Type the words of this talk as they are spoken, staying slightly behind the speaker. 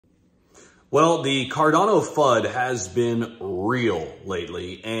Well, the Cardano FUD has been real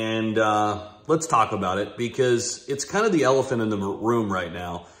lately, and let's talk about it because it's kind of the elephant in the room right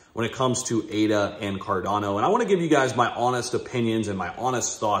now when it comes to ADA and Cardano. And I want to give you guys my honest opinions and my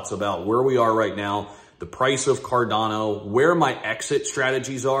honest thoughts about where we are right now, the price of Cardano, where my exit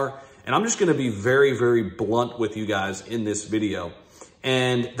strategies are. And I'm just going to be very, very blunt with you guys in this video.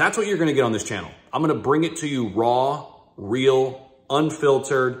 And that's what you're going to get on this channel. I'm going to bring it to you raw, real,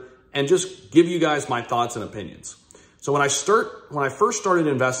 unfiltered, and just give you guys my thoughts and opinions. So when I first started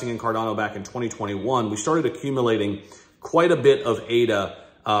investing in Cardano back in 2021, we started accumulating quite a bit of ADA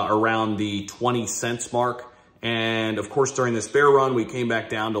around the 20 cents mark. And of course, during this bear run, we came back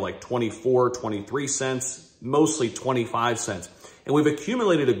down to like 24, 23 cents, mostly 25 cents. And we've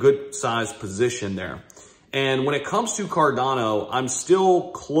accumulated a good sized position there. And when it comes to Cardano, I'm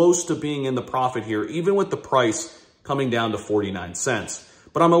still close to being in the profit here, even with the price coming down to 49 cents.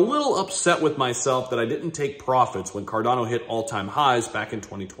 But I'm a little upset with myself that I didn't take profits when Cardano hit all-time highs back in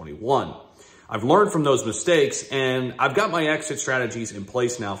 2021. I've learned from those mistakes, and I've got my exit strategies in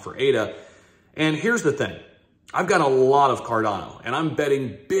place now for ADA. And here's the thing. I've got a lot of Cardano, and I'm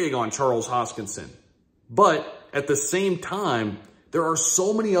betting big on Charles Hoskinson. But at the same time, there are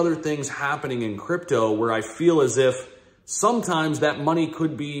so many other things happening in crypto where I feel as if sometimes that money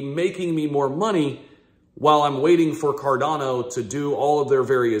could be making me more money while I'm waiting for Cardano to do all of their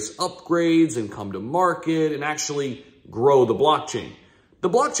various upgrades and come to market and actually grow the blockchain. The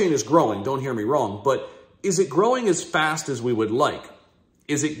blockchain is growing, don't hear me wrong, but is it growing as fast as we would like?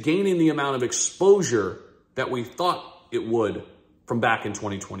 Is it gaining the amount of exposure that we thought it would from back in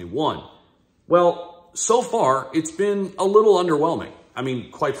 2021? Well, so far, it's been a little underwhelming. I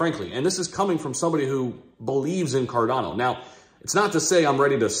mean, quite frankly, and this is coming from somebody who believes in Cardano. Now, it's not to say I'm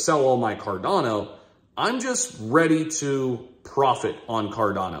ready to sell all my Cardano. I'm just ready to profit on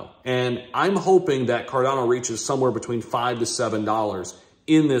Cardano. And I'm hoping that Cardano reaches somewhere between $5 to $7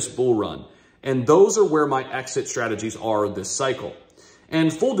 in this bull run. And those are where my exit strategies are this cycle.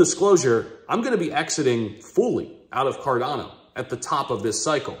 And full disclosure, I'm going to be exiting fully out of Cardano at the top of this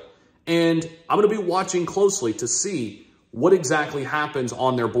cycle. And I'm going to be watching closely to see what exactly happens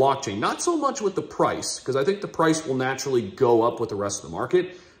on their blockchain. Not so much with the price, because I think the price will naturally go up with the rest of the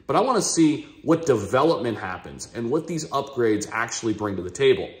market. But I want to see what development happens and what these upgrades actually bring to the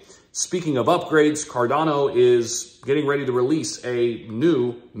table. Speaking of upgrades, Cardano is getting ready to release a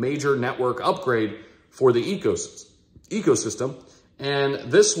new major network upgrade for the ecosystem. And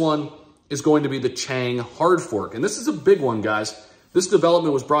this one is going to be the Chang hard fork. And this is a big one, guys. This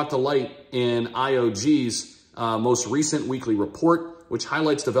development was brought to light in IOG's most recent weekly report, which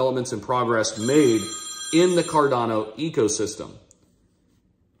highlights developments and progress made in the Cardano ecosystem.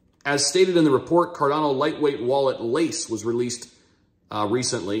 As stated in the report, Cardano lightweight wallet Lace was released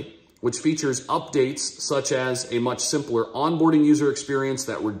recently, which features updates such as a much simpler onboarding user experience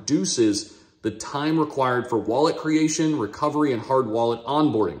that reduces the time required for wallet creation, recovery, and hard wallet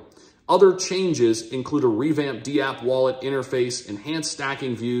onboarding. Other changes include a revamped DApp wallet interface, enhanced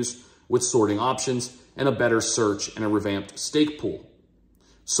stacking views with sorting options, and a better search and a revamped stake pool.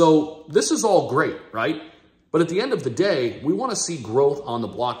 So this is all great, right? But at the end of the day, we want to see growth on the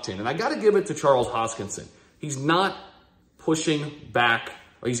blockchain. And I got to give it to Charles Hoskinson. He's not pushing back.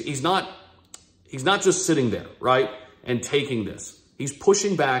 He's not just sitting there, right, and taking this. He's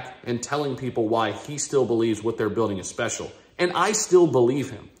pushing back and telling people why he still believes what they're building is special. And I still believe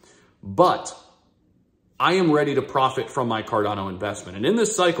him. But I am ready to profit from my Cardano investment. And in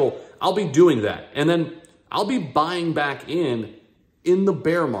this cycle, I'll be doing that. And then I'll be buying back in the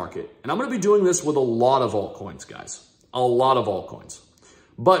bear market. And I'm going to be doing this with a lot of altcoins, guys. A lot of altcoins.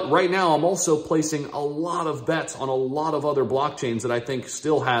 But right now, I'm also placing a lot of bets on a lot of other blockchains that I think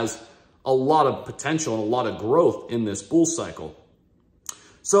still has a lot of potential and a lot of growth in this bull cycle.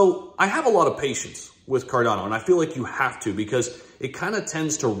 So I have a lot of patience with Cardano, and I feel like you have to because it kind of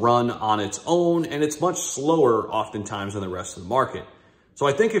tends to run on its own, and it's much slower oftentimes than the rest of the market. So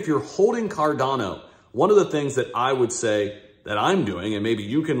I think if you're holding Cardano, one of the things that I would say that I'm doing, and maybe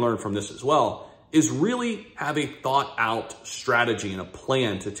you can learn from this as well, is really have a thought out strategy and a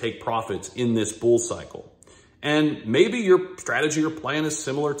plan to take profits in this bull cycle. And maybe your strategy or plan is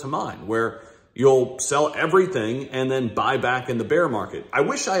similar to mine, where you'll sell everything and then buy back in the bear market. I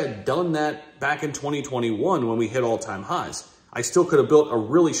wish I had done that back in 2021 when we hit all-time highs. I still could have built a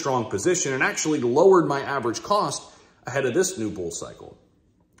really strong position and actually lowered my average cost ahead of this new bull cycle.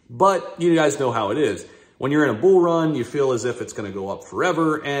 But you guys know how it is. When you're in a bull run, you feel as if it's going to go up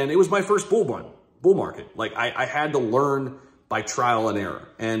forever. And it was my first bull market. Like I had to learn by trial and error.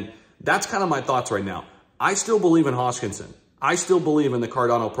 And that's kind of my thoughts right now. I still believe in Hoskinson. I still believe in the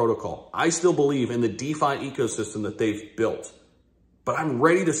Cardano protocol. I still believe in the DeFi ecosystem that they've built, but I'm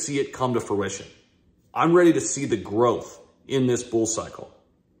ready to see it come to fruition. I'm ready to see the growth in this bull cycle.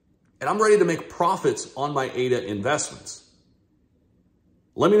 And I'm ready to make profits on my ADA investments.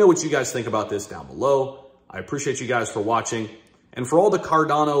 Let me know what you guys think about this down below. I appreciate you guys for watching. And for all the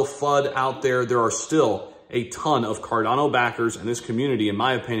Cardano FUD out there, there are still a ton of Cardano backers, and this community, in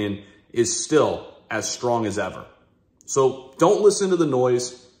my opinion, is still as strong as ever. So don't listen to the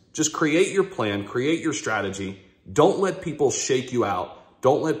noise. Just create your plan, create your strategy. Don't let people shake you out.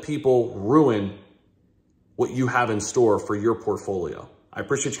 Don't let people ruin what you have in store for your portfolio. I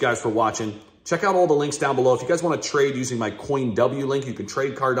appreciate you guys for watching. Check out all the links down below. If you guys want to trade using my CoinW link, you can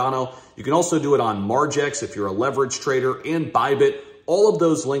trade Cardano. You can also do it on Margex if you're a leverage trader, and Bybit. All of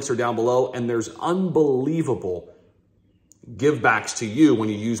those links are down below, and there's unbelievable givebacks to you when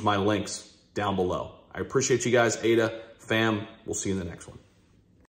you use my links down below. I appreciate you guys, Ada, fam. We'll see you in the next one.